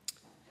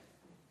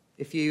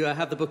If you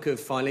have the book of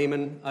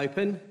Philemon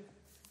open,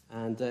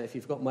 and if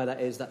you've forgotten where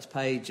that is, that's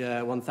page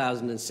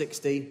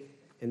 1060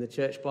 in the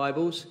church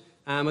Bibles.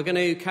 We're going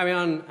to carry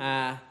on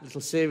our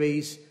little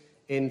series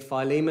in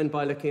Philemon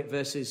by looking at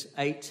verses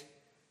 8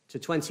 to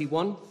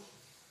 21.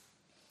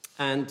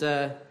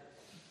 And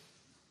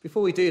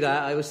before we do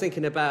that, I was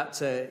thinking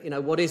about,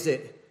 what is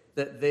it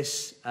that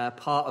this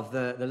part of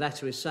the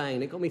letter is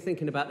saying? It got me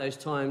thinking about those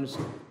times,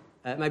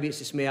 maybe it's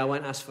just me, I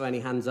won't ask for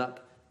any hands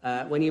up,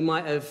 when you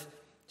might have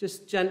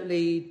just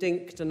gently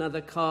dinked another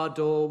car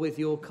door with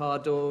your car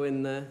door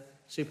in the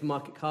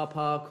supermarket car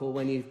park, or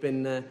when you've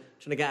been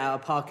trying to get out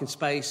of parking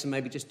space and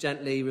maybe just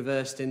gently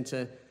reversed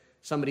into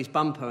somebody's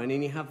bumper, and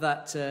then you have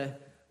that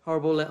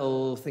horrible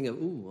little thing of,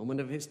 I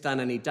wonder if it's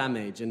done any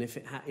damage, and if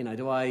it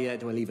do I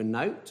leave a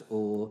note,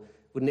 or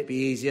wouldn't it be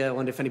easier? I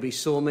wonder if anybody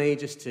saw me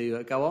just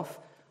to go off.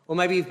 Or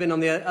maybe you've been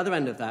on the other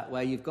end of that,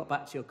 where you've got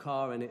back to your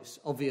car and it's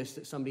obvious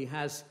that somebody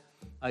has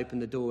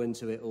opened the door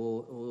into it,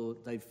 or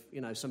they've,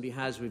 somebody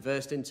has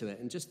reversed into it.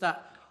 And just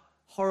that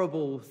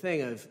horrible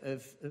thing of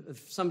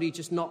somebody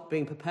just not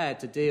being prepared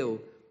to deal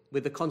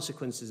with the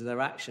consequences of their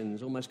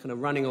actions, almost kind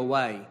of running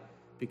away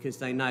because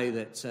they know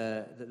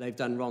that they've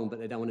done wrong, but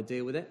they don't want to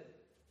deal with it.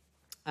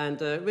 And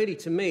really,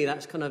 to me,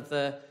 that's kind of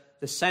the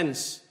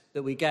sense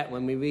that we get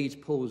when we read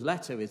Paul's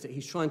letter, is that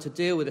he's trying to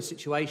deal with a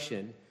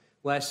situation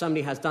where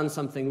somebody has done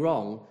something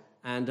wrong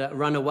and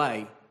run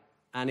away,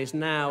 and is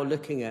now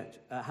looking at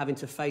having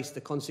to face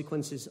the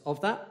consequences of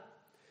that.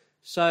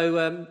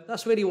 So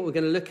that's really what we're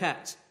going to look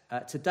at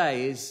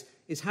today, is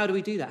how do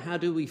we do that? How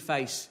do we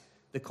face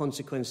the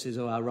consequences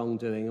of our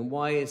wrongdoing, and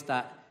why is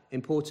that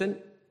important?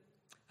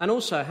 And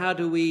also, how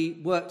do we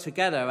work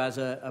together as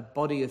a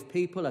body of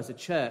people, as a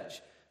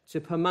church, to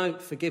promote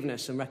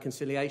forgiveness and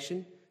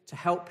reconciliation, to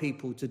help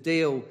people to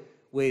deal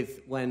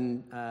with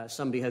when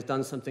somebody has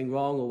done something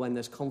wrong, or when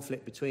there's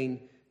conflict between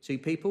two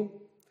people.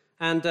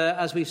 And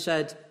as we've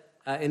said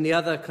in the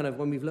other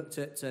when we've looked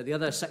at the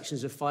other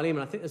sections of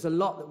Philemon, I think there's a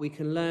lot that we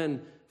can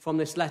learn from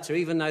this letter.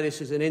 Even though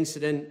this is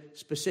an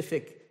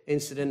specific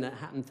incident that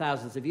happened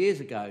thousands of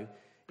years ago,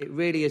 it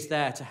really is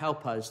there to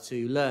help us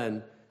to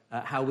learn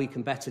how we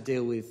can better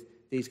deal with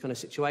these kind of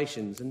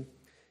situations. And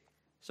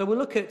so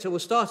we'll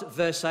start at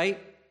verse 8.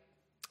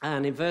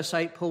 And in verse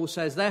 8, Paul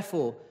says,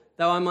 "Therefore,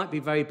 though I might be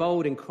very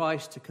bold in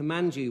Christ to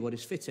command you what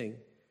is fitting,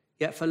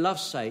 yet for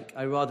love's sake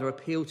I rather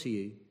appeal to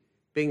you,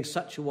 being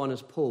such a one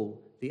as Paul,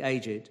 the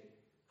aged,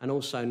 and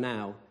also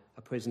now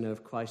a prisoner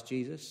of Christ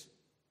Jesus."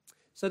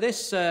 So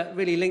this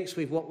really links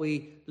with what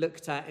we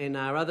looked at in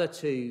our other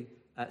two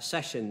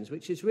sessions,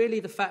 which is really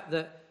the fact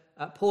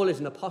that Paul is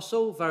an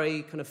apostle,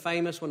 very kind of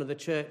famous, one of the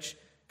church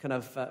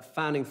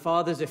founding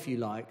fathers, if you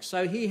like.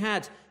 So he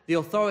had the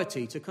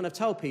authority to kind of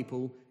tell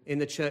people in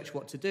the church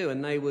what to do,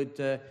 and they would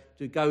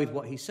go with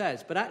what he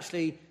says. But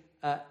actually,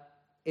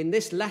 in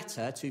this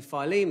letter to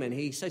Philemon,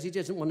 he says he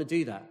doesn't want to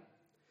do that.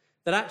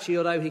 That actually,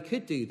 although he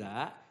could do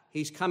that,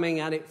 he's coming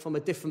at it from a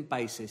different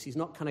basis. He's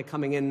not kind of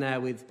coming in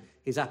there with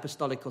his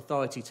apostolic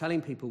authority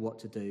telling people what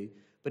to do,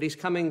 but he's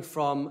coming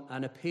from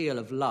an appeal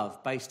of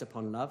love, based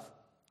upon love.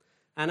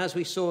 And as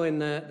we saw in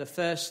the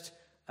first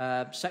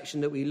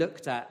section that we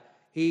looked at,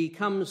 he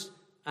comes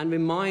and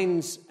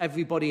reminds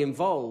everybody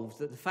involved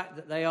that the fact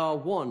that they are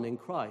one in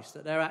Christ,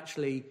 that they're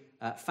actually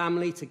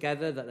family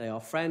together, that they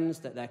are friends,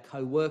 that they're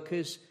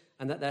co-workers,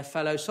 and that they're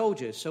fellow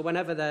soldiers. So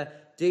whenever they're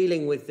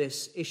dealing with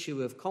this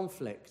issue of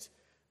conflict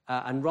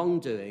and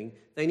wrongdoing,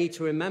 they need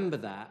to remember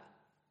that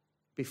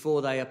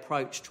before they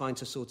approach trying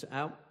to sort it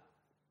out.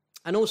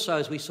 And also,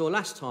 as we saw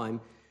last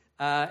time,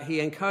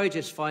 he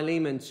encourages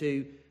Philemon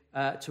to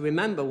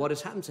remember what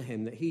has happened to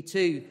him, that he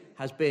too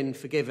has been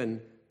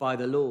forgiven by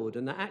the Lord,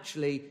 and that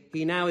actually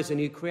he now is a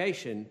new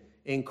creation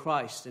in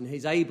Christ, and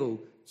he's able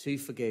to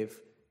forgive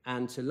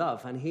and to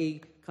love. And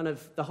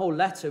the whole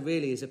letter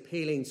really is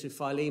appealing to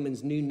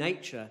Philemon's new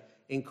nature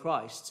in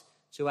Christ,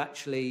 to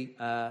actually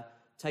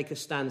take a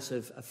stance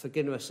of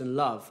forgiveness and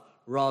love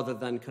rather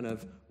than kind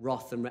of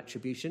wrath and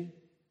retribution.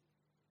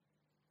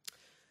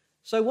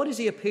 So what is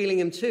he appealing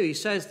him to? He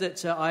says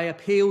that I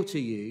appeal to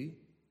you.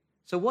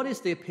 So what is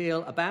the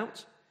appeal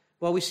about?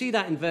 Well, we see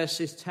that in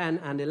verses 10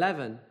 and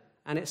 11.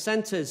 And it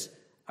centers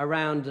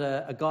around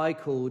a guy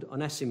called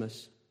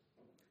Onesimus.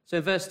 So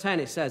in verse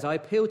 10 it says, "I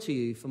appeal to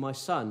you for my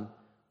son,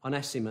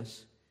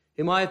 Onesimus,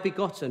 whom I have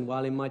begotten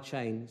while in my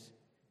chains,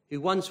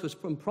 who once was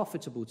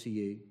unprofitable to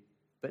you,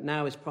 but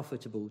now is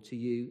profitable to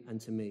you and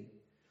to me."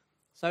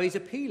 So he's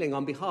appealing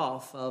on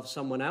behalf of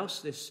someone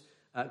else, this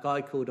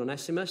guy called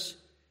Onesimus,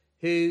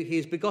 who he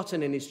has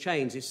begotten in his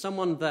chains. Is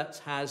someone that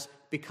has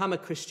become a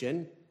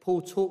Christian.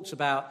 Paul talks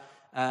about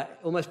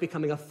almost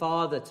becoming a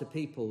father to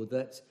people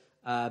that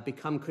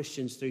become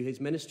Christians through his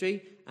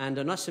ministry, and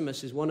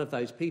Onesimus is one of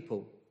those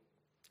people.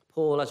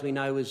 Paul, as we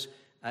know, was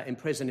in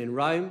prison in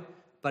Rome,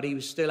 but he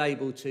was still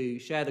able to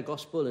share the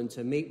gospel and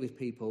to meet with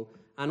people.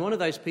 And one of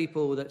those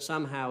people that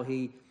somehow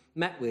he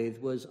met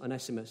with was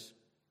Onesimus.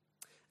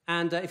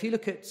 And if you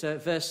look at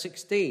verse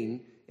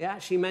 16, it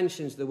actually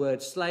mentions the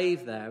word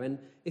slave there. And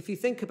if you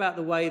think about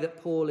the way that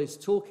Paul is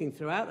talking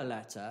throughout the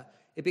letter,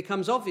 it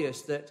becomes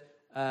obvious that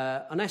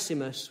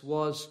Onesimus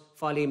was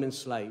Philemon's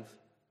slave.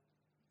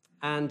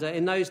 And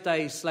in those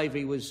days,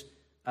 slavery was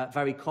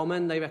very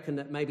common. They reckon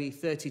that maybe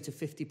 30 to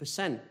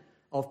 50%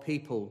 of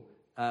people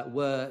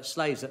were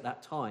slaves at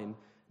that time.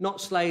 Not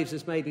slaves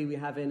as maybe we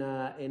have in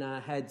our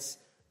heads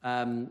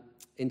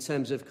in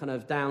terms of kind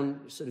of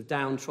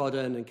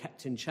downtrodden and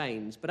kept in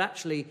chains, but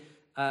actually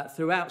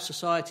throughout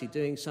society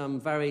doing some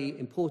very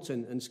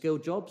important and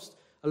skilled jobs.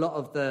 A lot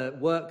of the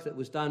work that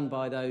was done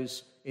by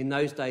those in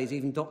those days,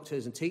 even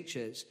doctors and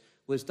teachers,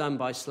 was done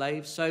by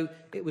slaves. So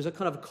it was a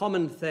kind of a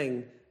common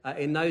thing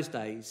in those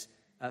days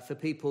for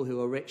people who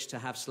were rich to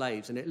have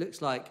slaves. And it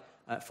looks like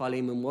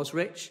Philemon was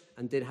rich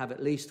and did have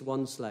at least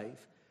one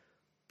slave.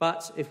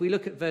 But if we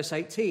look at verse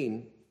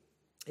 18,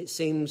 it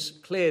seems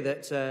clear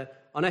that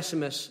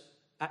Onesimus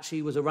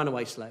actually was a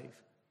runaway slave.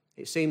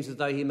 It seems as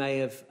though he may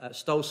have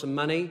stole some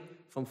money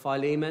from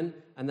Philemon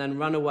and then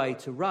run away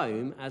to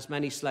Rome, as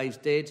many slaves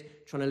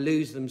did, trying to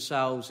lose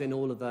themselves in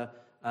all of the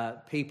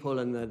people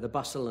and the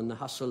bustle and the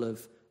hustle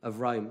of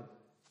Rome.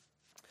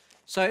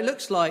 So it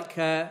looks like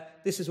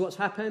this is what's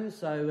happened.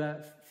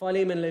 So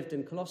Philemon lived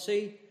in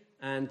Colossae,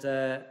 and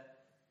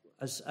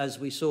as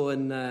we saw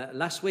in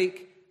last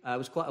week,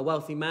 was quite a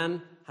wealthy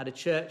man, had a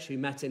church who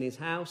met in his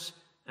house,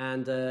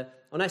 and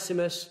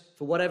Onesimus,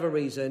 for whatever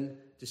reason,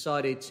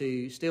 decided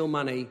to steal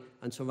money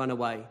and to run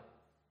away.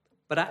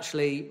 But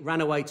actually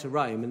ran away to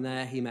Rome, and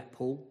there he met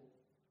Paul.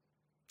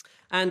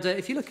 And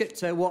if you look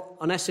at what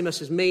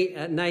Onesimus'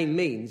 name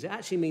means, it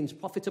actually means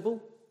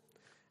profitable.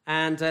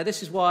 And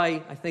this is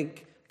why I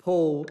think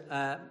Paul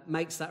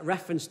makes that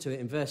reference to it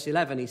in verse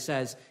 11. He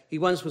says, he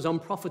once was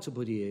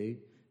unprofitable to you,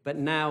 but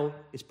now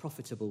is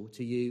profitable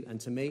to you and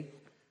to me.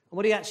 And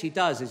what he actually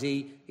does is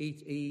he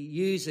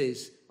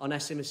uses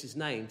Onesimus'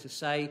 name to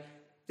say,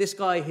 this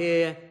guy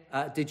here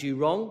did you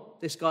wrong.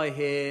 This guy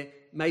here,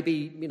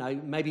 maybe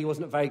he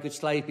wasn't a very good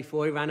slave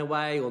before he ran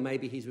away, or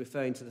maybe he's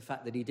referring to the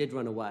fact that he did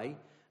run away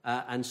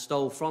and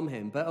stole from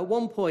him. But at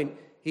one point,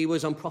 he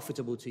was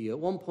unprofitable to you. At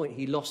one point,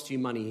 he lost you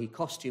money. He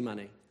cost you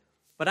money.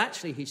 But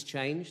actually, he's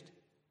changed.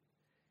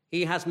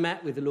 He has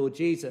met with the Lord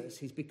Jesus.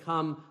 He's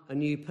become a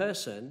new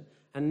person.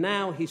 And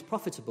now he's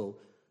profitable,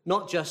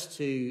 not just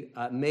to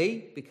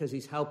me, because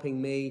he's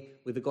helping me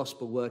with the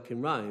gospel work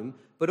in Rome,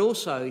 but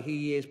also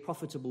he is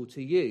profitable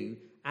to you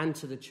and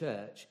to the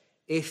church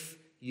if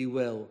you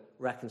will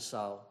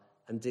reconcile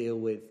and deal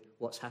with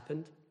what's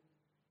happened.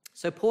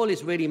 So Paul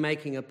is really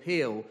making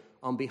appeal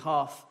on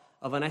behalf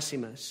of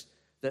Onesimus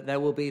that there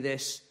will be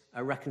this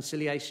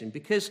reconciliation.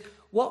 Because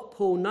what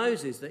Paul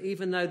knows is that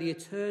even though the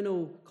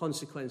eternal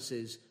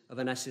consequences of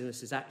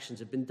Onesimus' actions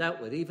have been dealt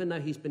with, even though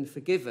he's been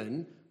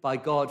forgiven by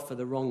God for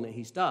the wrong that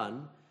he's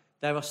done,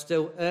 there are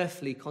still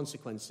earthly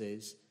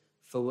consequences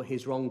for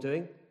his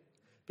wrongdoing.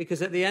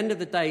 Because at the end of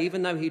the day,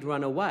 even though he'd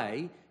run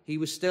away, he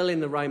was still in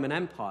the Roman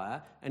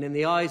Empire, and in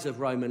the eyes of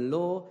Roman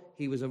law,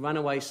 he was a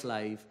runaway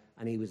slave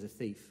and he was a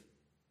thief.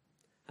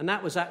 And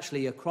that was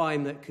actually a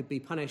crime that could be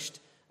punished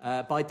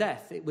by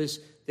death. It was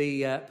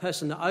the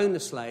person that owned the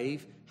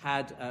slave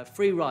had a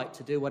free right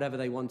to do whatever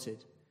they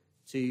wanted,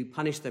 to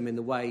punish them in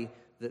the way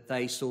that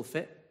they saw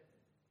fit.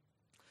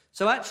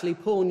 So actually,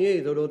 Paul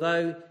knew that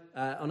although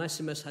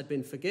Onesimus had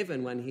been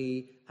forgiven when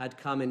he had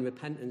come in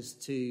repentance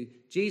to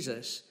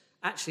Jesus,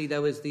 actually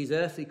there was these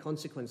earthly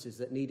consequences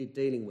that needed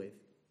dealing with.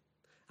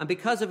 And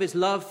because of his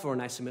love for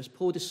Onesimus,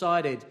 Paul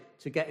decided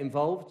to get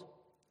involved.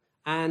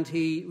 And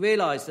he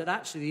realized that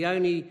actually the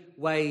only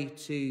way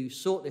to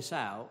sort this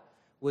out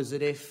was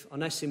that if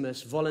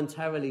Onesimus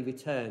voluntarily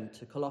returned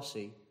to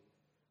Colossae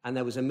and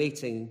there was a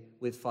meeting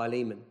with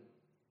Philemon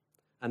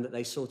and that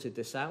they sorted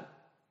this out.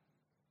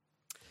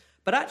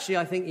 But actually,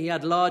 I think he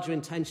had larger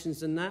intentions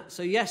than that.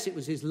 So yes, it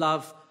was his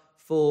love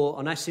for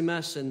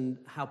Onesimus and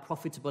how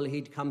profitable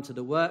he'd come to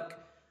the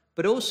work.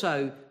 But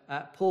also,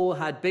 Paul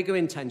had bigger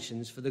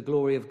intentions for the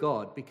glory of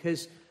God,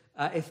 because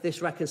if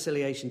this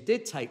reconciliation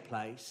did take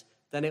place,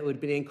 then it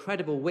would be an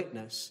incredible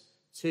witness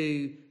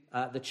to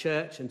the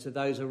church and to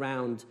those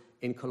around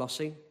in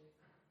Colossae.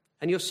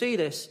 And you'll see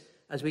this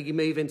as we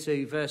move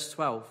into verse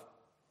 12.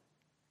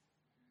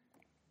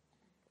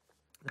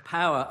 The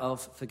power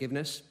of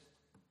forgiveness.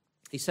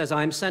 He says,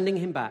 I am sending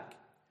him back.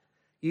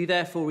 You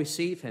therefore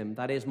receive him,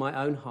 that is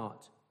my own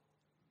heart,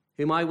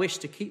 whom I wish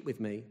to keep with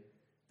me,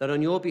 that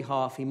on your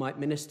behalf he might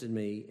minister to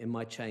me in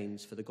my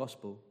chains for the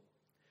gospel.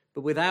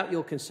 But without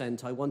your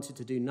consent I wanted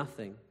to do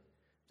nothing,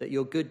 that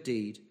your good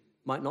deed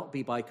might not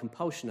be by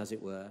compulsion, as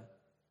it were,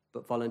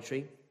 but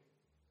voluntary.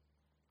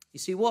 You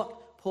see,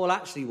 what Paul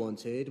actually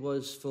wanted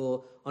was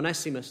for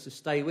Onesimus to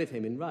stay with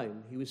him in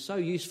Rome. He was so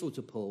useful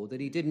to Paul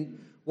that he didn't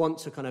want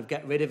to kind of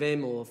get rid of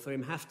him or for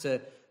him have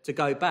to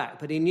go back.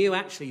 But he knew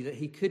actually that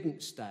he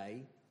couldn't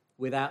stay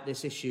without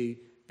this issue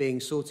being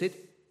sorted.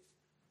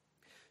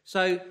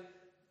 So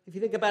if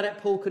you think about it,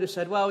 Paul could have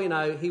said, well,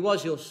 he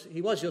was your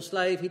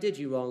slave, he did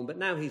you wrong, but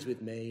now he's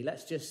with me.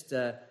 Let's just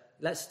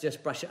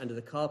brush it under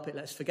the carpet.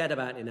 Let's forget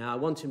about it now. I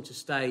want him to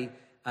stay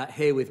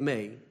here with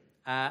me.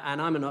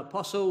 And I'm an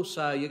apostle,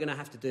 so you're going to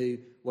have to do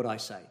what I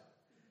say.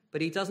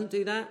 But he doesn't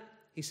do that.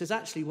 he says,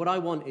 actually, what I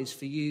want is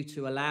for you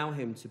to allow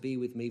him to be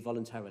with me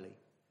voluntarily.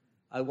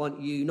 I want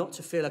you not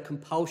to feel a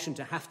compulsion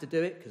to have to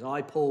do it, because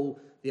I, Paul,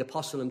 the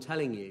apostle, am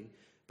telling you.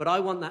 But I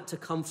want that to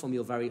come from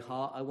your very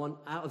heart. I want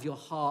out of your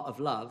heart of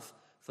love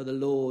for the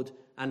Lord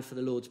and for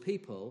the Lord's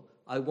people,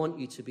 I want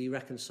you to be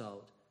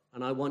reconciled.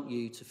 And I want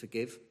you to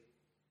forgive.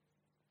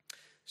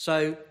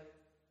 So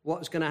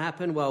what's going to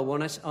happen? Well,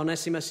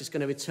 Onesimus is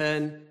going to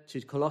return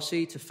to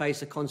Colossae to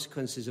face the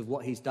consequences of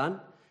what he's done.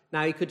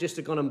 Now, he could just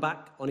have gone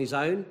back on his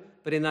own,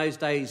 but in those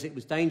days it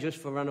was dangerous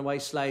for runaway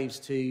slaves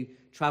to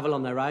travel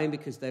on their own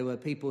because there were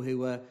people who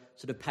were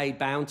sort of paid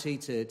bounty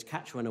to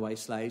catch runaway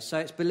slaves. So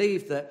it's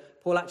believed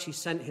that Paul actually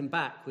sent him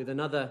back with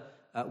another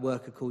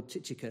worker called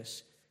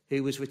Tychicus,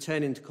 who was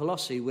returning to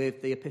Colossae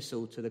with the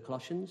epistle to the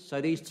Colossians. So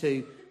these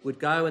two would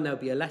go and there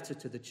would be a letter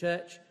to the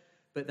church,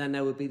 but then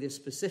there would be this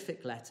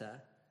specific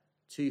letter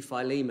to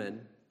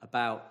Philemon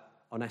about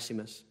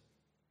Onesimus.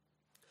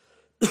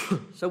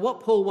 So what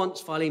Paul wants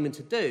Philemon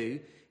to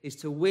do is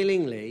to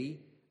willingly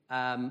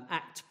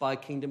act by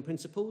kingdom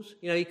principles.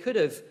 You know, he could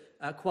have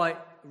quite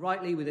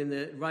rightly within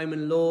the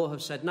Roman law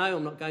have said, no,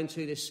 I'm not going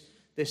to,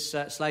 this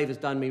slave has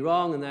done me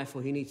wrong and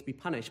therefore he needs to be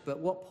punished. But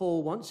what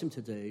Paul wants him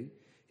to do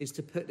is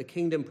to put the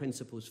kingdom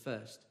principles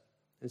first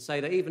and say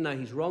that even though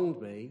he's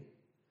wronged me,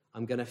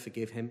 I'm going to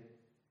forgive him.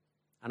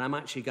 And I'm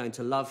actually going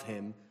to love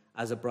him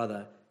as a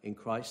brother in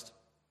Christ.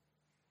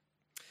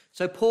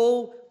 So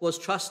Paul was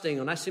trusting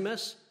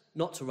Onesimus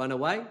not to run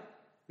away.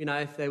 You know,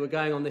 if they were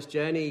going on this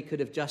journey, he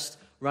could have just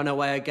run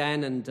away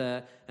again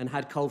and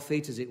had cold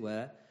feet, as it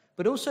were.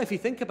 But also, if you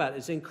think about it,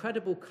 it's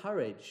incredible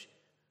courage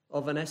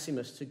of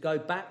Onesimus to go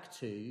back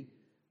to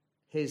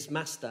his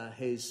master,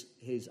 his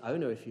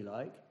owner, if you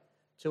like,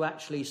 to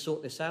actually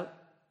sort this out.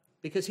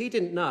 Because he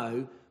didn't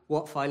know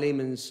what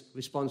Philemon's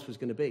response was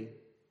going to be.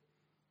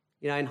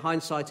 You know, in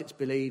hindsight, it's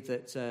believed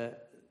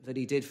that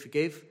he did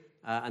forgive,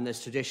 and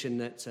there's tradition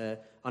that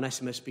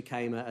Onesimus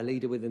became a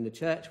leader within the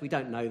church. We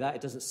don't know that.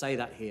 It doesn't say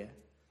that here.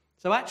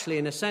 So actually,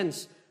 in a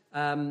sense,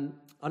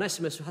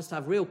 Onesimus has to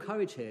have real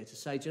courage here to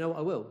say, do you know what,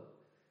 I will.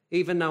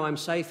 Even though I'm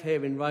safe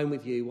here in Rome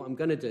with you, what I'm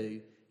going to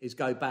do is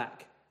go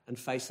back and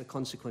face the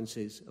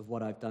consequences of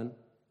what I've done.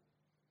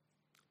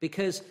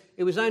 Because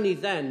it was only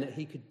then that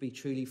he could be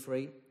truly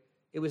free.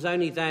 It was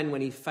only then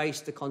when he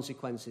faced the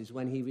consequences,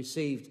 when he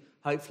received,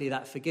 hopefully,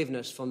 that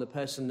forgiveness from the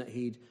person that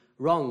he'd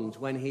wronged,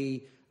 when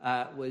he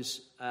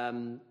was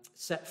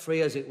set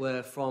free, as it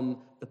were, from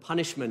the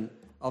punishment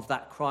of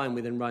that crime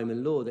within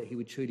Roman law, that he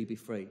would truly be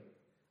free.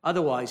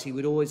 Otherwise, he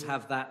would always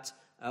have that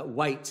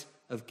weight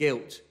of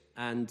guilt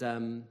and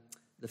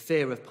the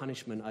fear of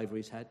punishment over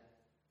his head.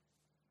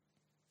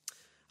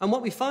 And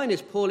what we find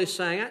is Paul is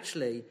saying,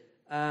 actually,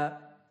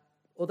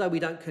 although we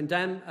don't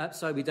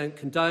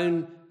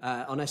condone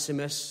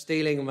Onesimus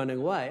stealing and running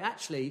away,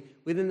 actually,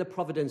 within the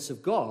providence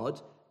of God,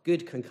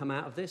 good can come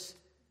out of this.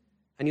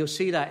 And you'll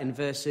see that in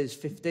verses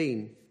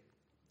 15.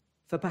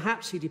 For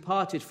perhaps he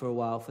departed for a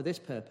while for this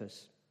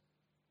purpose,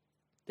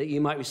 that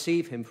you might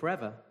receive him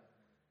forever,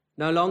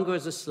 no longer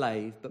as a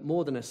slave, but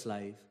more than a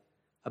slave,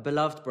 a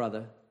beloved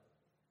brother,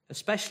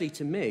 especially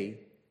to me,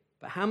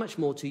 but how much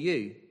more to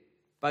you,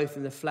 both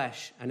in the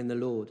flesh and in the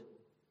Lord.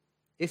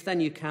 If then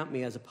you count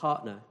me as a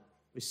partner,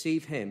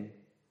 receive him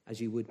as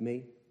you would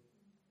me.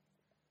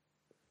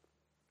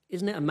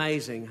 Isn't it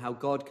amazing how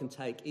God can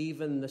take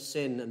even the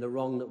sin and the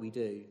wrong that we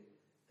do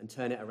and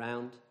turn it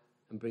around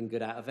and bring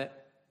good out of it?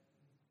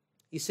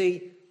 You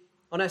see,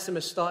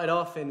 Onesimus started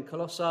off in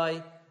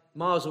Colossae,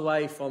 miles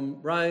away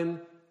from Rome,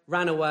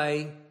 ran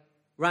away,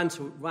 ran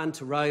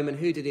to Rome, and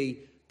who did he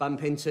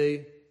bump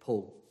into?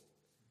 Paul.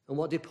 And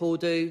what did Paul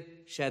do?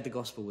 Shared the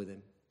gospel with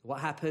him. What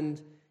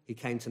happened? He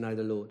came to know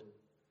the Lord.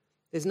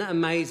 Isn't that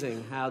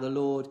amazing how the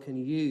Lord can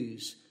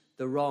use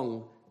the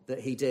wrong that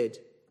he did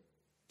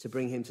to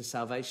bring him to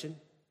salvation?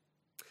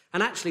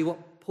 And actually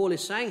what Paul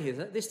is saying here is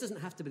that this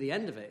doesn't have to be the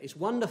end of it. It's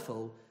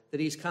wonderful that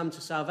he's come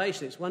to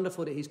salvation. It's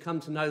wonderful that he's come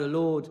to know the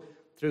Lord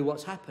through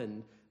what's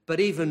happened. But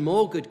even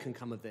more good can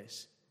come of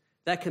this.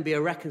 There can be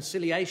a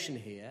reconciliation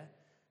here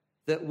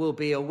that will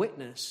be a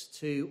witness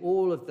to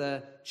all of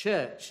the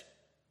church,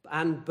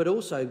 but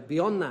also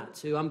beyond that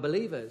to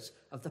unbelievers,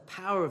 of the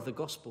power of the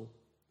gospel.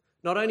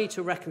 Not only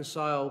to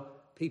reconcile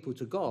people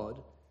to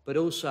God, but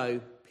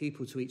also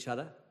people to each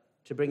other,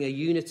 to bring a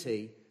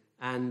unity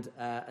and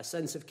a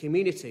sense of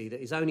community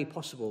that is only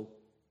possible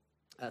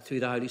through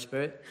the Holy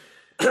Spirit.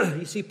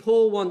 You see,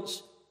 Paul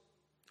wants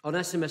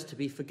Onesimus to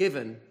be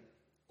forgiven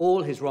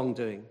all his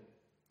wrongdoing.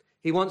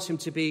 He wants him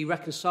to be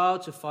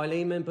reconciled to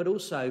Philemon, but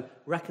also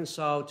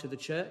reconciled to the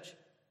church.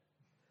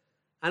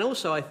 And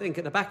also, I think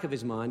at the back of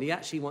his mind, he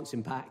actually wants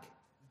him back.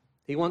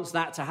 He wants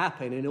that to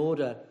happen in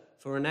order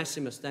for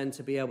Onesimus then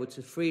to be able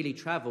to freely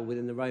travel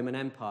within the Roman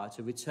Empire,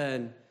 to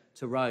return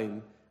to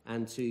Rome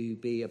and to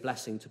be a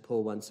blessing to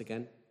Paul once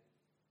again.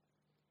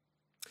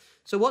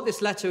 So what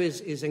this letter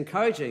is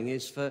encouraging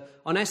is for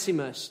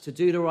Onesimus to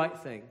do the right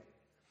thing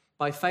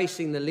by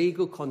facing the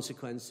legal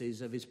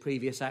consequences of his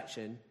previous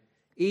action,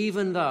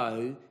 even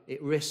though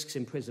it risks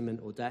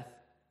imprisonment or death.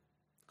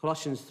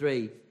 Colossians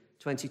 3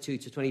 22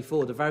 to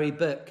 24, the very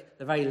book,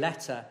 the very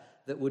letter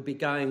that would be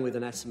going with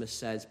Onesimus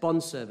says,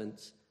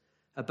 "Bondservants,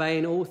 obey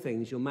in all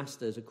things your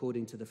masters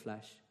according to the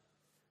flesh,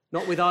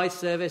 not with eye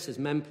service as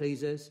men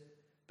pleasers,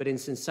 but in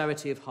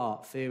sincerity of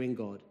heart, fearing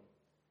God.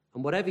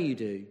 And whatever you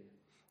do,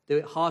 do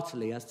it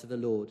heartily as to the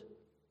Lord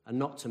and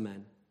not to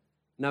men,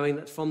 knowing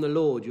that from the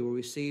Lord you will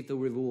receive the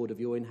reward of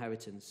your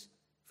inheritance,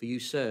 for you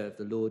serve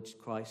the Lord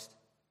Christ."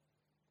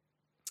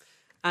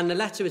 And the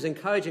letter is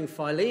encouraging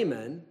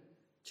Philemon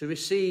to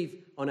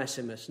receive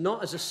Onesimus,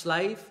 not as a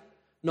slave,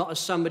 not as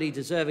somebody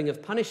deserving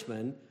of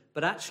punishment,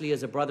 but actually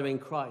as a brother in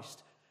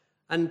Christ.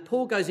 And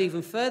Paul goes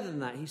even further than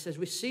that. He says,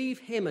 receive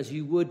him as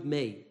you would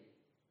me.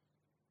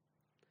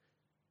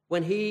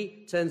 When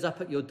he turns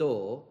up at your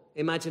door,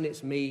 imagine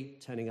it's me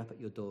turning up at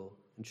your door,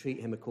 and treat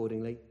him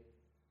accordingly.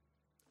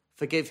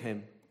 Forgive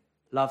him,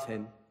 love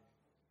him.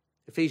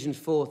 Ephesians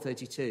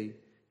 4:32,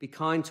 be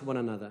kind to one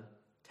another,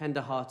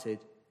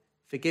 tender-hearted,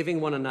 forgiving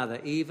one another,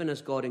 even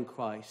as God in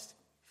Christ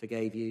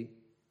forgave you.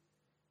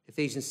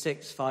 Ephesians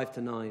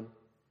 6:5-9,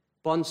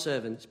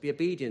 bondservants, be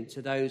obedient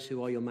to those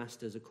who are your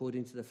masters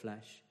according to the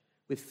flesh,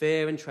 with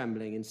fear and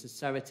trembling in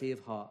sincerity of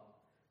heart,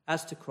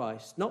 as to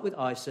Christ, not with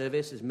eye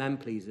service as men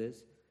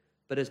pleasers,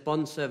 but as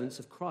bondservants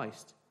of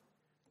Christ,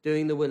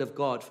 doing the will of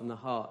God from the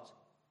heart,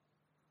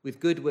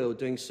 with goodwill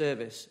doing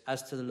service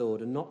as to the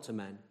Lord and not to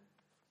men,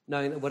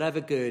 knowing that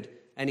whatever good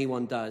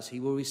anyone does, he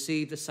will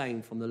receive the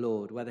same from the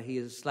Lord, whether he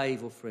is a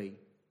slave or free.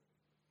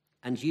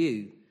 And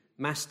you,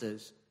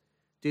 masters,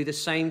 do the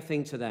same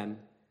thing to them,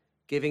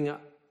 giving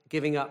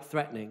up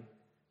threatening,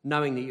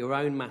 knowing that your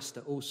own master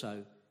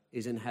also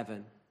is in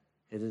heaven,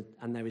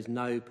 and there is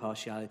no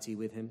partiality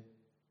with him.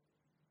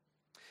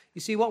 You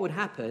see, what would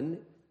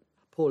happen,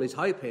 Paul is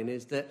hoping,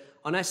 is that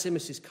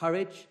Onesimus'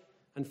 courage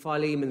and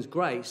Philemon's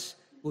grace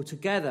will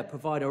together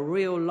provide a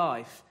real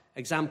life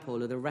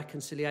example of the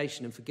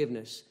reconciliation and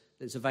forgiveness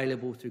that's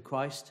available through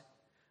Christ,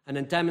 and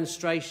a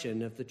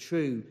demonstration of the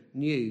true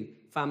new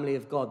family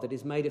of God that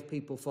is made of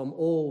people from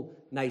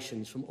all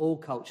nations, from all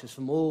cultures,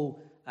 from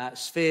all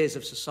spheres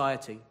of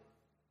society.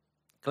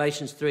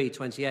 Galatians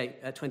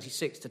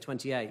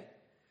 3:26-28.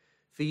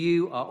 For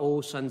you are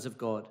all sons of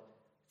God,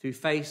 through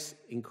faith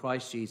in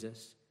Christ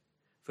Jesus.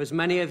 For as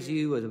many of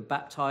you as are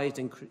baptized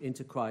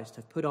into Christ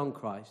have put on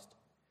Christ.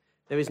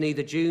 There is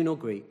neither Jew nor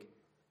Greek,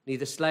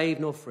 neither slave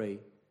nor free,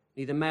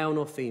 neither male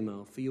nor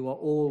female, for you are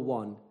all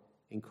one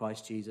in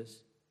Christ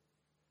Jesus.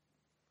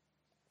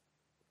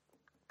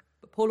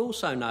 But Paul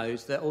also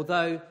knows that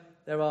although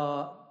there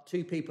are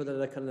two people that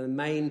are kind of the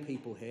main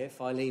people here,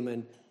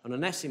 Philemon and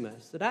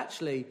Onesimus, that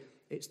actually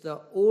it's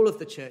all of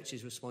the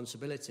church's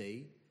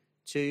responsibility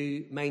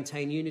to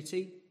maintain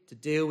unity, to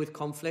deal with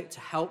conflict, to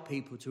help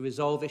people to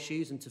resolve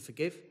issues and to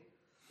forgive.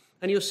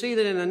 And you'll see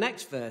that in the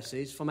next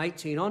verses, from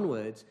 18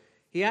 onwards,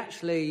 he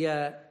actually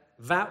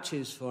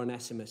vouches for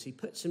Onesimus. He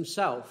puts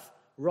himself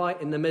right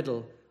in the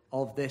middle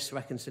of this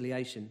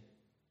reconciliation.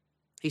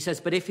 He says,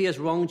 but if he has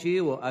wronged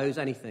you or owes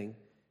anything,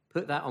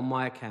 put that on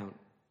my account.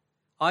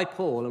 I,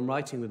 Paul, am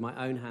writing with my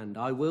own hand.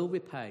 I will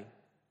repay.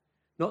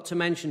 Not to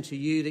mention to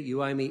you that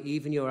you owe me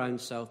even your own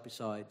self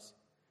besides.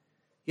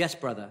 Yes,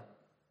 brother,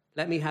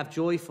 let me have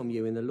joy from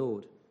you in the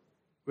Lord.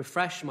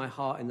 Refresh my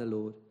heart in the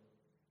Lord.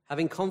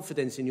 Having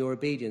confidence in your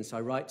obedience,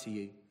 I write to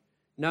you,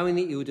 knowing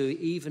that you will do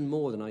even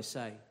more than I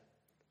say.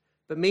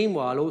 But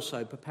meanwhile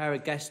also prepare a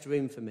guest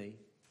room for me,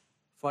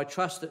 for I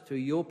trust that through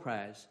your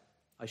prayers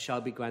I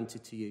shall be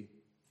granted to you.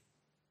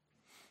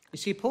 You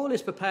see, Paul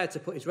is prepared to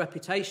put his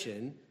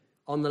reputation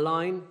on the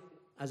line,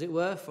 as it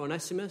were, for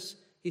Onesimus.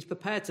 He's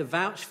prepared to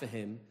vouch for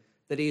him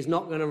that he is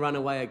not going to run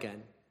away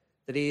again,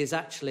 that he is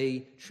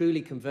actually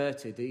truly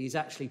converted, that he's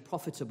actually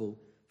profitable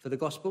for the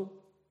gospel.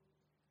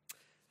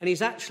 And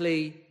he's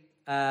actually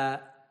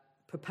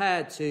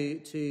prepared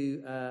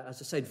to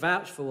as I said,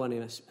 vouch for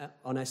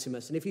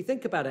Onesimus. And if you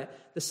think about it,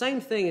 the same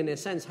thing in a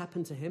sense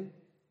happened to him.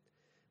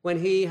 When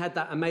he had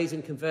that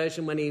amazing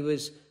conversion, when he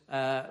was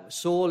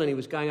Saul and he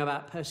was going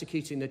about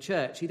persecuting the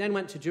church, he then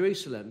went to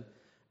Jerusalem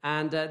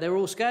and they were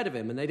all scared of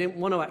him and they didn't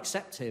want to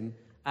accept him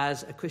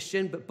as a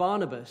Christian, but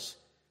Barnabas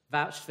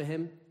vouched for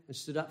him and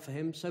stood up for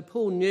him. So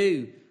Paul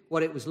knew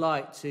what it was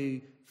like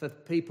for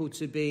people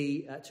to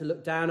be to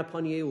look down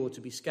upon you or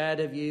to be scared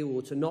of you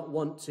or to not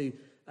want to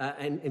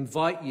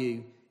invite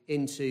you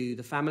into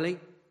the family.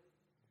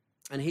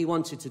 And he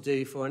wanted to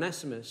do for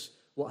Onesimus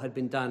what had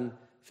been done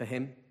for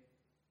him.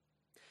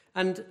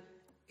 And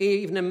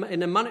even in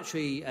the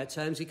monetary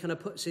terms, he kind of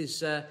puts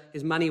his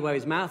money where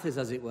his mouth is,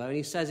 as it were, and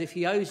he says, if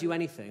he owes you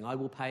anything, I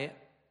will pay it.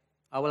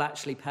 I will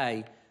actually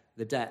pay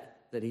the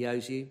debt that he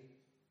owes you.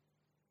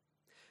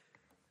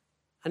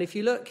 And if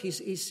you look,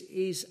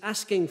 he's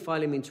asking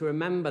Philemon to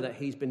remember that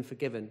he's been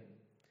forgiven.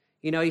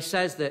 You know, he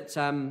says that,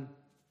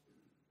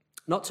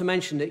 not to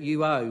mention that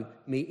you owe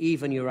me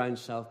even your own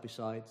self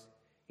besides.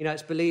 You know,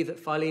 it's believed that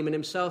Philemon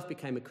himself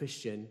became a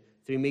Christian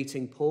through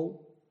meeting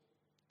Paul.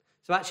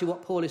 So actually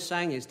what Paul is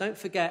saying is, don't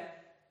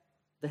forget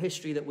the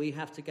history that we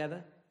have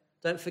together.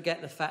 Don't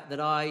forget the fact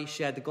that I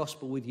shared the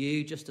gospel with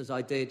you just as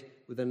I did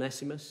with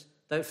Onesimus.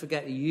 Don't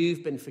forget that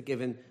you've been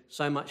forgiven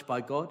so much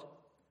by God.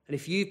 And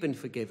if you've been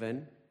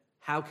forgiven,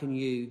 how can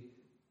you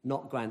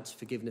not grant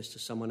forgiveness to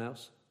someone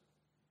else?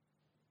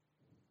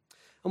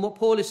 And what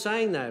Paul is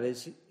saying there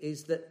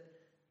is that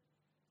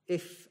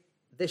if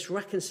this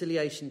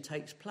reconciliation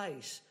takes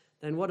place,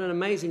 then what an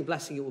amazing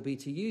blessing it will be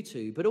to you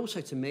two, but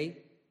also to me.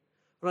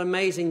 What an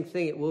amazing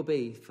thing it will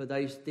be for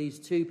these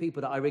two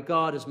people that I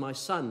regard as my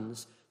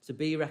sons to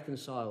be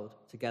reconciled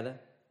together.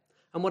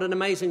 And what an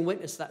amazing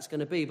witness that's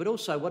going to be, but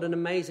also what an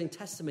amazing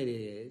testimony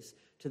it is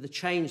to the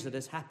change that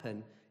has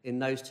happened in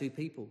those two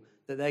people,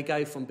 that they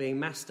go from being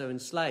master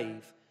and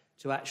slave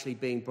to actually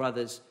being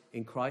brothers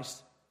in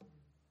Christ.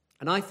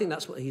 And I think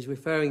that's what he's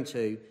referring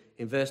to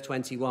in verse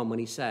 21 when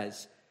he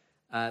says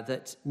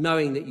that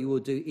knowing that you will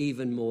do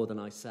even more than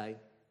I say.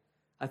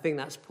 I think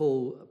that's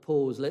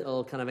Paul's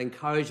little kind of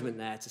encouragement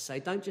there to say,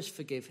 don't just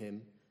forgive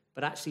him,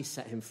 but actually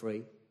set him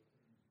free.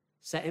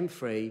 Set him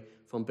free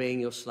from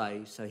being your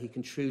slave so he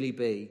can truly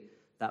be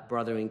that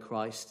brother in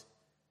Christ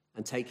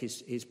and take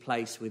his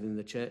place within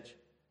the church.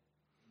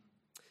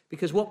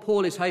 Because what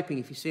Paul is hoping,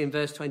 if you see in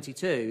verse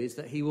 22, is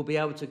that he will be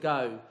able to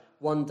go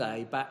one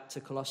day back to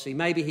Colossae.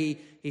 Maybe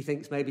he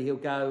thinks maybe he'll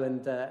go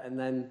and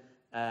then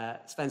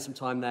spend some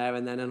time there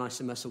and then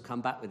Onesimus will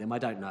come back with him. I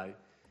don't know.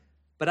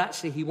 But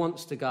actually he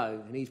wants to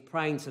go and he's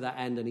praying to that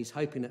end and he's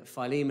hoping that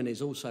Philemon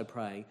is also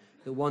praying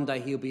that one day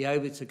he'll be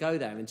able to go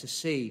there and to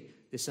see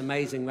this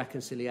amazing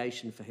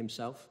reconciliation for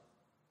himself.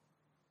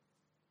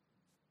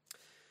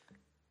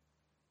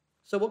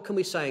 So what can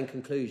we say in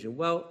conclusion?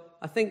 Well,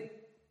 I think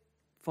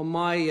from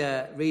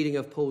my reading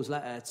of Paul's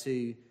letter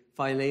to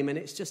Philemon,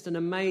 it's just an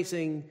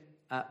amazing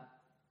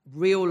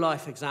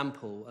real-life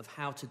example of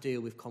how to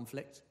deal with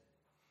conflict.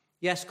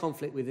 Yes,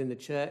 conflict within the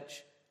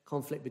church,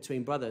 conflict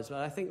between brothers,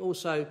 but I think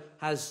also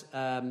has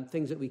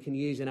things that we can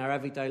use in our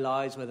everyday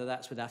lives, whether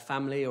that's with our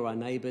family or our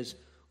neighbours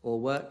or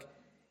work.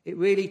 It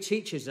really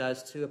teaches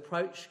us to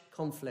approach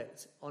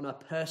conflict on a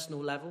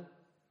personal level,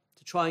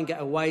 to try and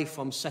get away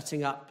from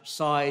setting up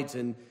sides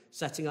and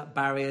setting up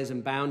barriers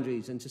and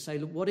boundaries and to say,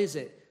 look, what is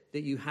it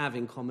that you have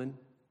in common?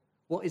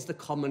 What is the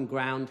common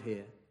ground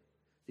here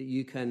that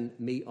you can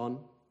meet on?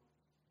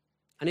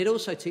 And it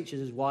also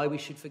teaches us why we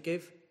should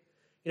forgive.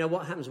 You know,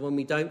 what happens when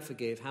we don't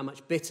forgive, how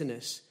much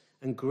bitterness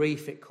and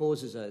grief it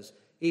causes us,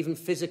 even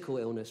physical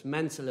illness,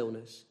 mental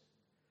illness,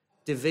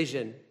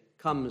 division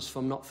comes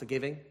from not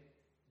forgiving.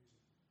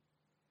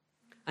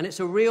 And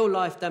it's a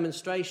real-life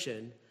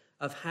demonstration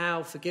of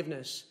how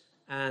forgiveness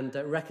and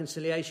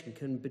reconciliation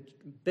can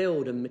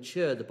build and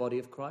mature the body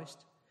of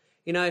Christ.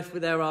 You know, if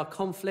there are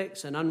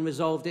conflicts and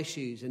unresolved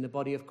issues in the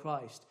body of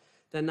Christ,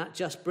 then that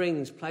just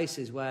brings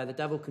places where the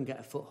devil can get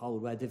a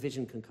foothold, where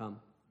division can come.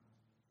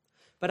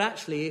 But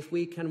actually, if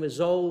we can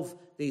resolve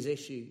these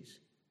issues,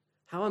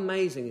 how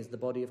amazing is the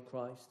body of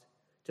Christ?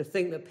 To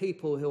think that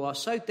people who are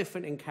so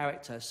different in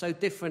character, so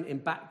different in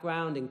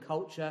background, in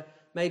culture,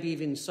 maybe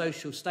even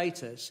social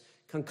status,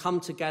 can come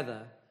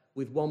together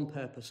with one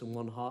purpose and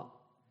one heart.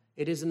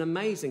 It is an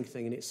amazing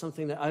thing, and it's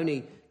something that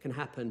only can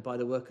happen by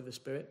the work of the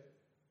Spirit.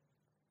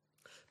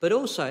 But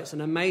also, it's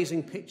an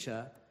amazing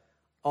picture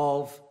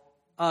of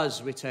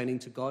us returning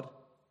to God.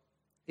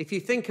 If you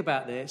think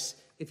about this,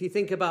 if you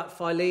think about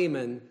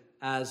Philemon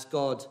as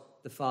God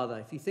the Father,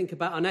 if you think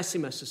about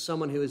Onesimus as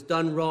someone who has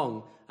done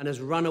wrong and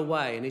has run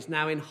away and is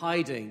now in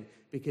hiding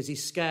because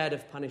he's scared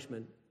of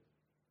punishment.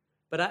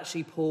 But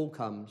actually, Paul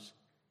comes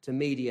to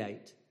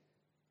mediate,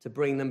 to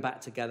bring them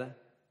back together.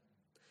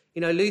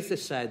 You know, Luther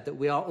said that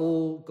we are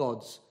all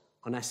God's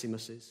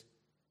Onesimuses.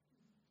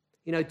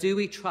 You know, do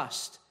we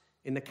trust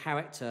in the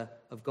character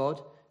of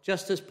God?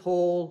 Just as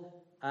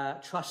Paul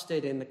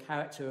trusted in the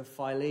character of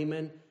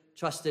Philemon,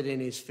 trusted in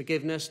his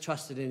forgiveness,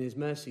 trusted in his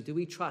mercy, do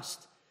we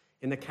trust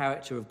in the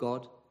character of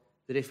God,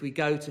 that if we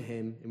go to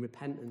him in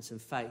repentance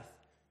and faith,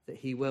 that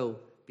he will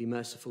be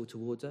merciful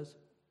towards us?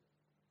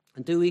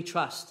 And do we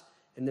trust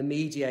in the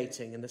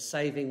mediating and the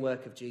saving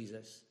work of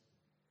Jesus?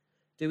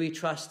 Do we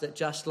trust that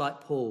just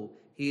like Paul,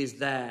 he is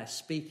there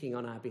speaking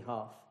on our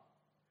behalf?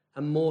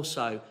 And more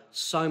so,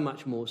 so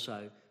much more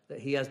so, that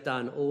he has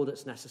done all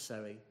that's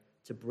necessary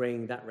to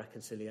bring that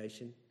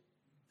reconciliation,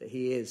 that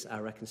he is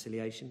our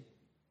reconciliation.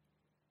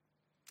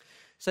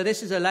 So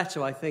this is a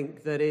letter, I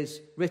think, that is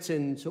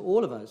written to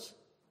all of us.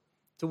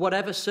 To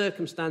whatever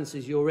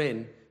circumstances you're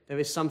in, there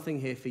is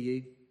something here for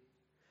you.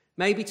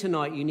 Maybe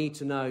tonight you need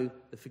to know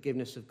the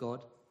forgiveness of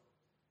God.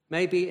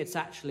 Maybe it's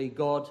actually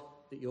God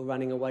that you're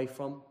running away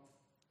from.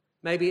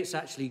 Maybe it's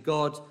actually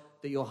God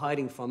that you're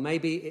hiding from.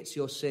 Maybe it's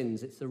your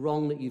sins. It's the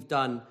wrong that you've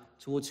done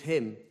towards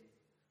him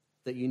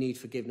that you need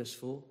forgiveness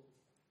for.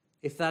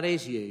 If that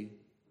is you,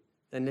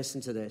 then listen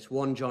to this.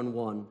 1 John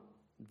 1,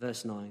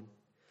 verse 9.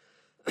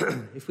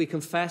 If we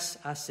confess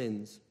our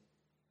sins,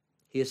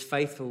 he is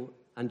faithful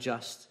and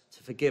just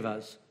to forgive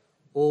us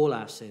all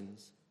our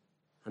sins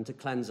and to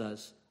cleanse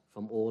us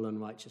from all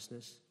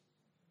unrighteousness.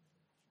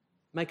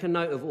 Make a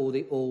note of all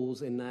the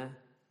alls in there.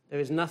 There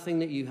is nothing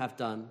that you have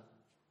done.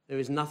 There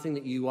is nothing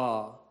that you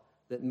are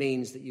that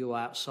means that you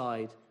are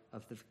outside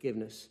of the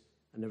forgiveness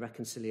and the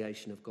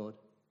reconciliation of God.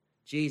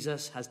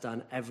 Jesus has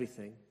done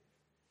everything.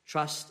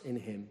 Trust in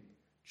him.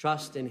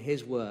 Trust in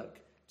his work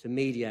to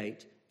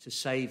mediate, to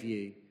save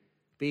you.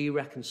 Be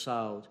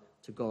reconciled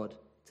to God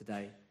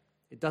today.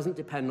 It doesn't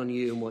depend on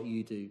you and what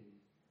you do.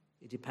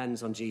 It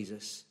depends on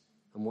Jesus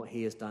and what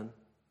he has done.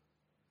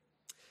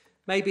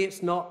 Maybe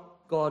it's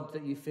not God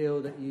that you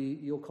feel that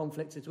you're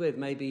conflicted with.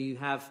 Maybe you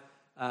have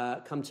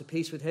come to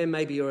peace with him.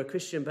 Maybe you're a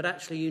Christian, but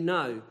actually you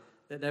know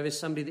that there is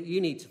somebody that you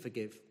need to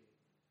forgive.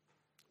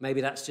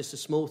 Maybe that's just a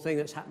small thing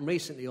that's happened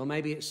recently, or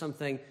maybe it's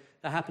something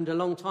that happened a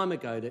long time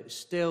ago that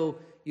still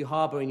you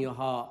harbour in your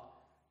heart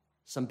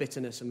some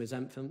bitterness and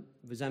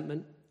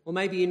resentment. Or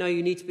maybe you know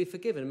you need to be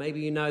forgiven. Maybe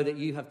you know that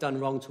you have done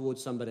wrong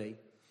towards somebody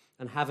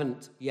and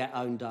haven't yet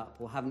owned up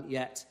or haven't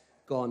yet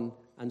gone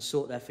and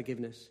sought their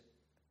forgiveness.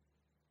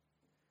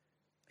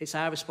 It's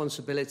our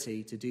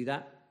responsibility to do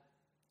that.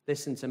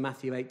 Listen to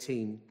Matthew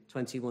 18,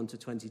 21 to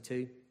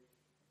 22.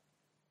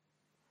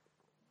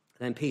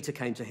 Then Peter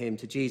came to him,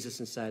 to Jesus,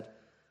 and said,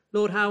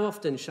 Lord, how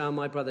often shall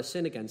my brother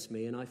sin against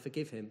me and I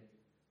forgive him?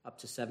 Up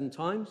to 7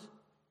 times?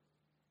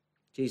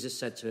 Jesus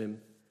said to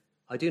him,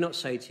 I do not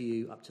say to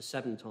you up to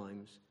 7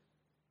 times,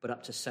 but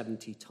up to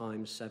 70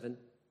 times 7.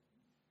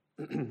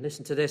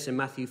 Listen to this in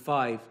Matthew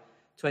 5,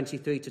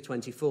 23 to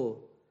 24.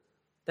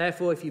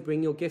 Therefore, if you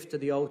bring your gift to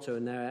the altar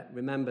and there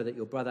remember that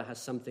your brother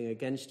has something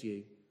against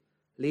you,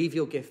 leave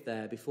your gift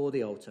there before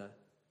the altar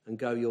and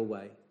go your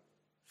way.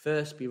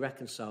 First be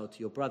reconciled to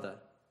your brother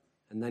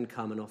and then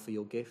come and offer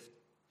your gift.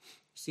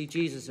 See,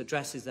 Jesus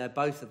addresses there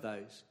both of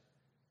those.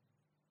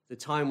 The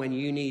time when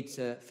you need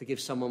to forgive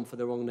someone for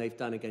the wrong they've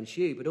done against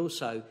you, but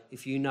also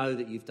if you know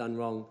that you've done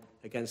wrong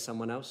against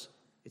someone else,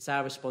 it's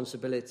our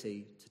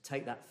responsibility to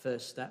take that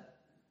first step.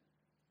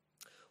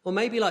 Or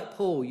maybe like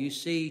Paul, you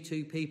see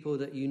 2 people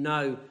that you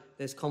know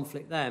there's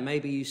conflict there.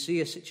 Maybe you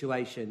see a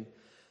situation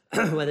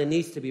where there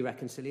needs to be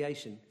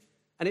reconciliation.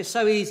 And it's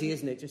so easy,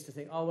 isn't it, just to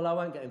think, oh, well, I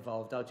won't get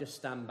involved. I'll just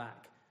stand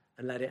back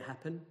and let it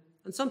happen.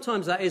 And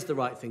sometimes that is the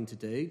right thing to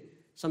do.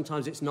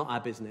 Sometimes it's not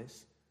our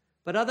business.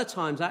 But other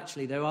times,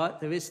 actually,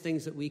 there is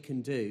things that we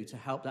can do to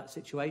help that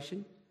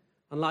situation.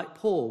 And like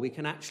Paul, we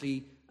can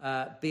actually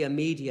be a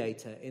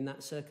mediator in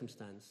that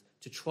circumstance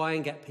to try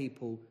and get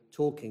people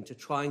talking, to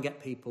try and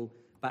get people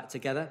back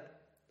together.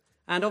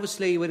 And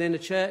obviously, within the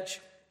church,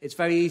 it's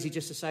very easy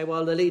just to say,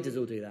 well, the leaders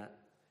will do that.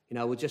 You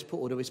know, we'll just put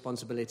all the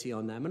responsibility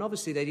on them. And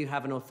obviously, they do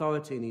have an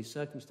authority in these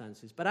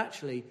circumstances. But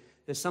actually,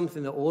 there's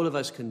something that all of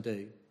us can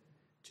do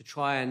to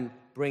try and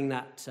bring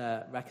that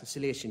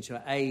reconciliation,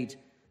 to aid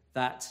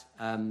that,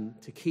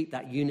 to keep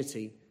that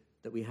unity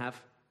that we have.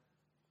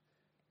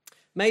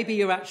 Maybe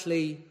you're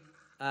actually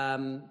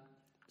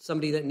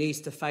somebody that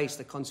needs to face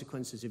the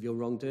consequences of your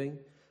wrongdoing.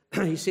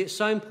 You see, it's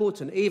so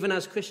important. Even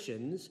as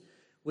Christians,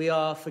 we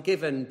are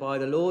forgiven by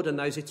the Lord, and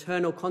those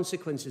eternal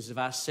consequences of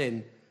our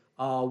sin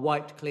are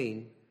wiped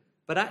clean.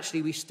 But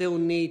actually, we still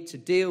need to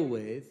deal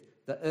with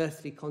the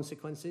earthly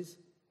consequences.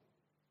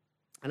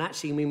 And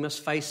actually, we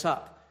must face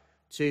up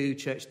to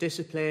church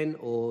discipline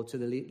or to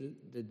the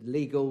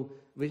legal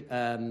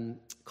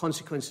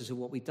consequences of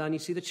what we've done. You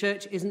see, the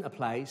church isn't a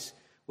place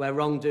where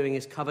wrongdoing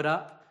is covered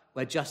up,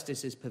 where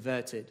justice is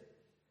perverted.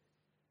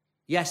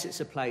 Yes, it's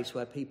a place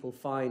where people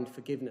find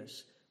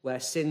forgiveness, where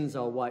sins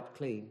are wiped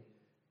clean,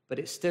 but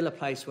it's still a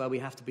place where we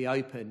have to be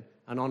open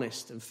and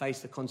honest and face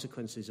the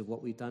consequences of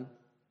what we've done.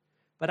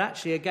 But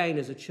actually, again,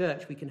 as a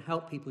church, we can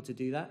help people to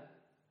do that.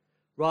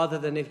 Rather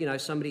than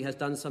if, somebody has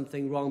done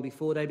something wrong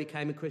before they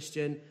became a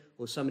Christian,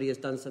 or somebody has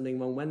done something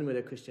wrong when they were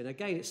a Christian.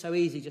 Again, it's so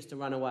easy just to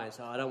run away and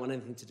say, I don't want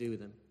anything to do with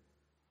them.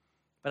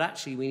 But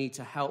actually, we need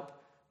to help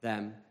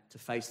them to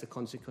face the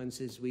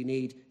consequences. We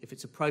need, if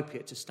it's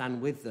appropriate, to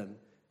stand with them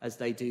as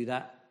they do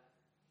that,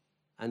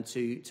 and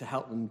to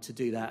help them to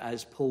do that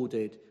as Paul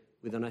did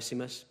with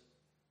Onesimus.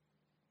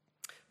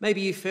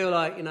 Maybe you feel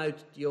like,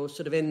 you're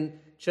sort of in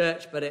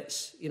church, but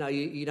it's,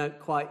 you don't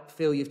quite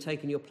feel you've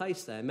taken your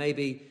place there.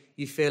 Maybe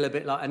you feel a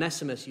bit like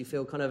Onesimus. You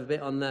feel kind of a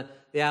bit on the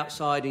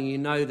outside, and you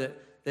know that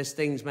there's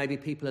things, maybe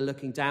people are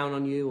looking down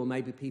on you, or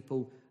maybe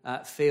people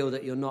feel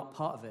that you're not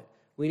part of it.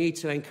 We need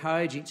to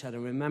encourage each other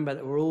and remember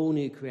that we're all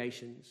new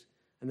creations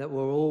and that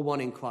we're all one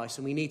in Christ.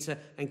 And we need to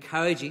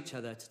encourage each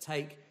other to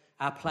take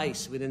our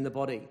place within the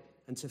body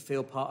and to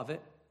feel part of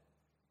it.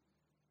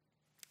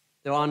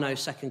 There are no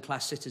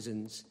second-class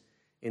citizens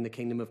in the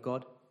kingdom of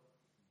God.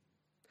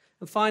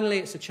 And finally,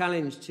 it's a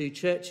challenge to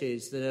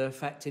churches that are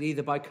affected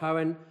either by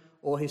current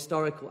or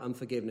historical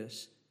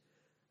unforgiveness.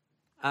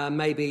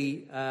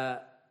 Maybe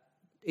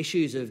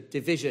issues of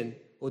division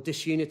or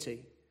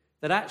disunity,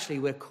 that actually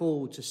we're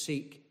called to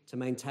seek to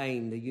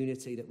maintain the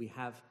unity that we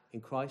have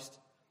in Christ,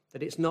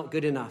 that it's not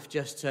good enough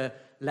just to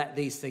let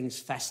these things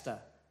fester,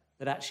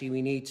 that actually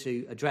we need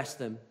to address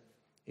them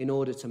in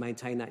order to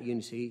maintain that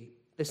unity.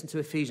 Listen to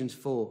Ephesians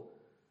 4,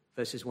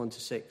 verses 1 to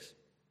 6.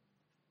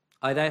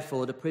 I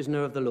therefore, the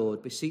prisoner of the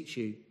Lord, beseech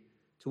you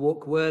to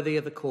walk worthy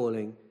of the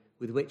calling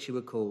with which you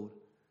were called,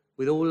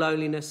 with all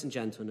lowliness and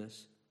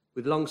gentleness,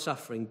 with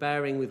long-suffering,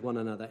 bearing with one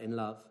another in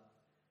love,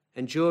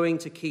 endeavouring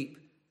to keep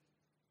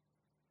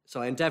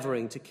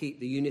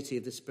the unity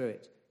of the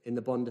Spirit in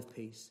the bond of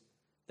peace.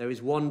 There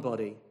is one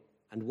body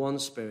and one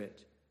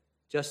Spirit,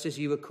 just as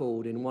you were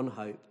called in one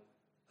hope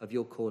of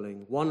your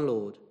calling, one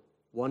Lord,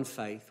 one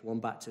faith, one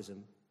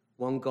baptism,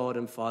 one God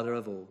and Father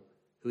of all,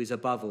 who is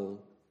above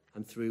all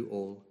and through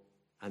all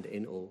and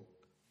in all.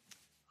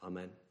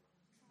 Amen.